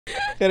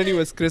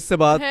Anyways, Chris से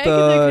बात है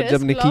किधर Chris?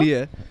 जब निकली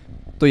है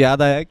तो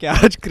याद आया कि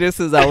आज Chris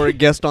is our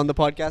guest on the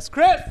podcast.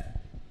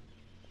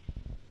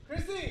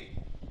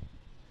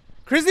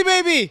 Chrissy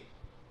baby.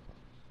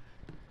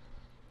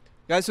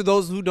 Guys, to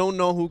those who don't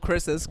know who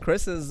Chris is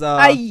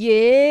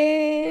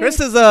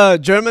a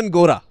German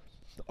Gora.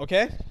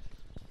 Okay?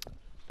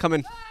 Come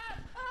in,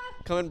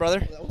 brother.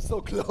 That was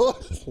so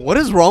close. What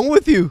is wrong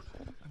with you?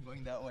 I'm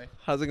going that way.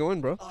 How's it going,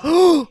 bro?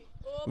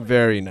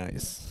 Very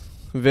nice.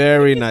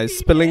 Very nice.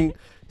 Spilling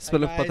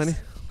pata nahi.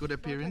 Good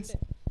appearance.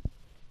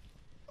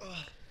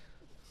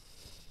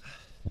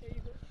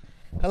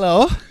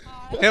 Hello.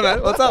 Hey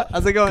man, what's up?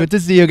 How's it going? Good to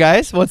see you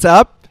guys. What's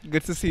up?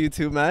 Good to see you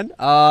too, man.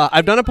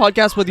 I've done a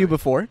podcast with you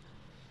before.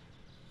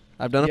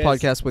 Yes.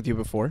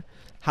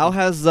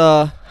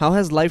 How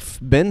has life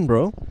been,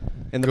 bro?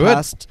 In the Good.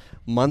 past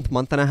month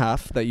and a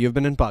half that you've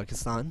been in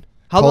Pakistan.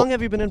 How long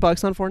have you been in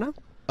Pakistan for now?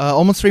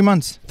 Almost 3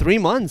 months. 3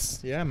 months.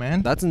 Yeah,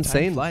 man. That's Time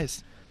insane.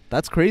 flies.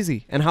 That's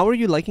crazy. And how are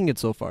you liking it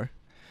so far?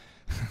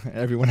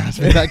 Everyone asks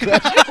me that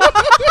question.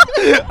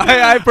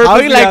 I purposely How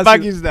do you like asked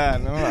you.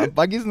 Pakistan? No,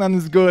 Pakistan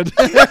is good.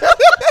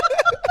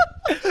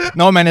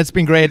 No, man, it's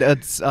been great.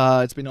 It's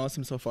been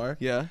awesome so far.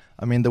 Yeah.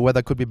 I mean, the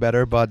weather could be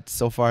better, but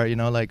so far, you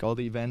know, like all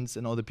the events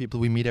and all the people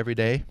we meet every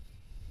day,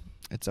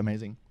 it's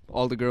amazing.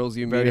 All the girls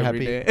you Very meet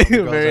every happy. day. All the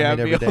girls Very I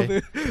meet happy.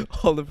 every day.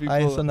 All the people.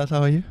 Hi, Sanat,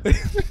 how are you?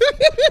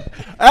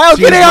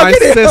 She's my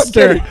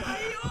sister.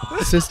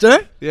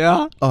 Sister?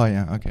 Yeah. Oh,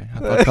 yeah, okay. I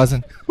thought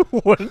cousin.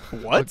 What?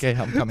 Okay,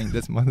 I'm coming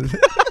this month.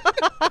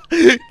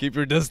 Keep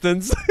your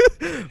distance.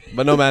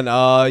 But no, man.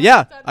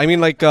 Yeah. I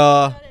mean, like,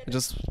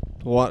 just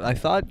what I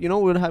thought, you know,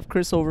 we'd have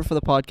Chris over for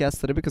the podcast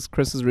today because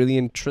Chris is really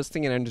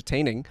interesting and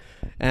entertaining,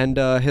 and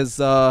his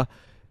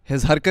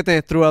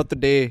harkatein throughout the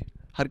day.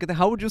 Harkatein.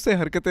 How would you say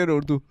harkatein in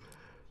Urdu? In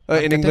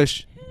Harkatein?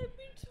 English.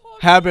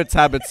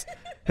 Habits.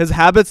 His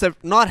habits are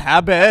not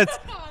habits.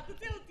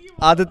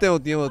 Aadatein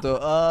hoti hain wo to.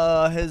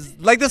 His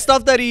like the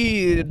stuff that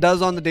he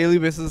does on the daily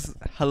basis,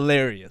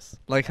 hilarious.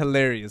 Like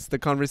hilarious. The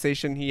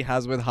conversation he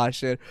has with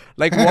HASHIR.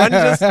 Like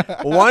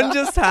one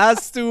just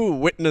has to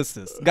witness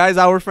this. Guys,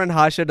 our friend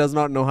HASHIR does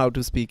not know how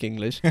to speak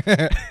English.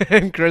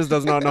 And Chris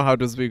does not know how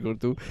to speak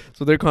Urdu.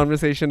 So their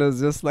conversation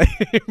is just like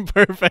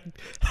perfect.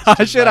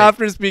 HASHIR,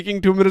 after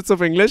speaking 2 minutes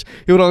of English,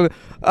 he would all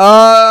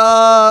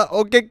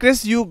okay,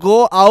 Chris, you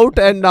go out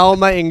and now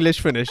my English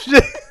finished.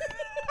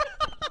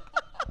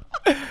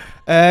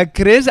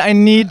 Chris, I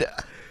need...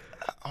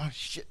 Oh,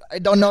 shit. I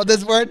don't know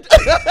this word.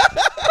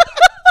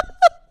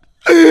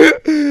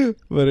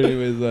 But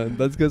anyways, man,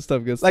 that's good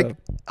stuff. Like,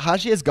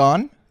 Hashi is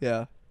gone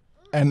Yeah.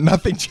 and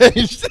nothing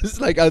changed. It's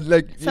like, I was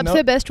like, you know...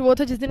 सबसे best वो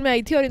था जिस दिन मैं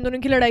आई थी और इन दोनों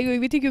की लड़ाई हुई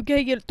भी थी क्योंकि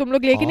ये तुम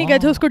लोग लेके नहीं गए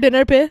थे उसको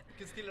डिनर पे.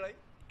 किसकी लड़ाई?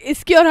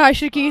 इसकी और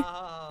हाशिर की.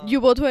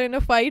 You both were in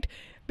a fight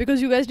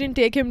because you guys didn't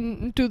take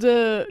him to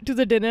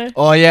the dinner.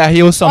 Oh, yeah,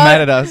 he was so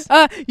mad at us.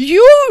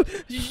 You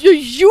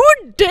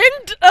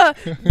didn't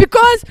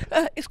because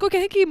इसको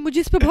कहे कि मुझे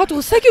इस पे बहुत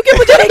गुस्सा है क्योंकि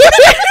मुझे लेके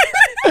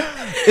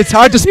It's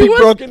hard to speak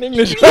broken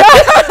English.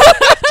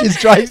 He's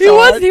trying so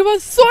hard. He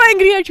was so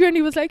angry at you and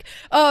he was like,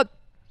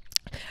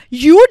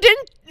 you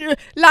didn't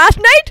last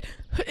night,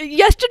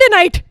 yesterday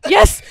night,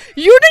 yes,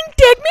 you didn't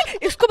take me.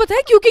 इसको पता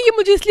है क्योंकि ये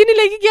मुझे इसलिए नहीं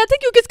लेके गया था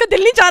क्योंकि इसका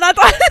दिल नहीं चाह रहा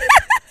था.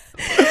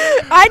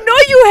 I know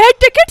you had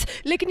tickets,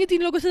 लेकिन ये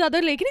 3 लोगों से ज्यादा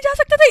लेके नहीं जा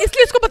सकता था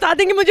इसलिए इसको बता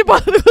देंगे मुझे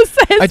बहुत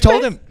गुस्सा है. I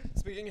told him.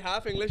 Speaking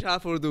half English,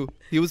 half Urdu.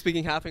 He was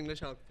speaking half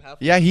English, half.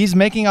 Yeah, he's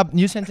making up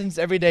new sentences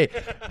every day.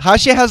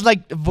 Hashi has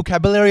like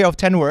vocabulary of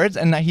 10 words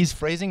and he's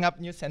phrasing up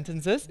new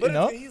sentences, you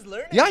know? He's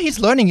learning. Yeah, he's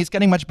learning. He's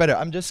getting much better.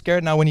 I'm just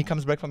scared now when he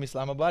comes back from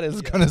Islamabad,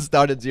 it's going to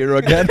start at 0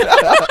 again.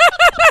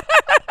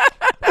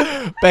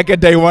 Back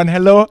at day 1.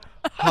 Hello,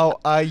 how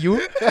are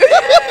you?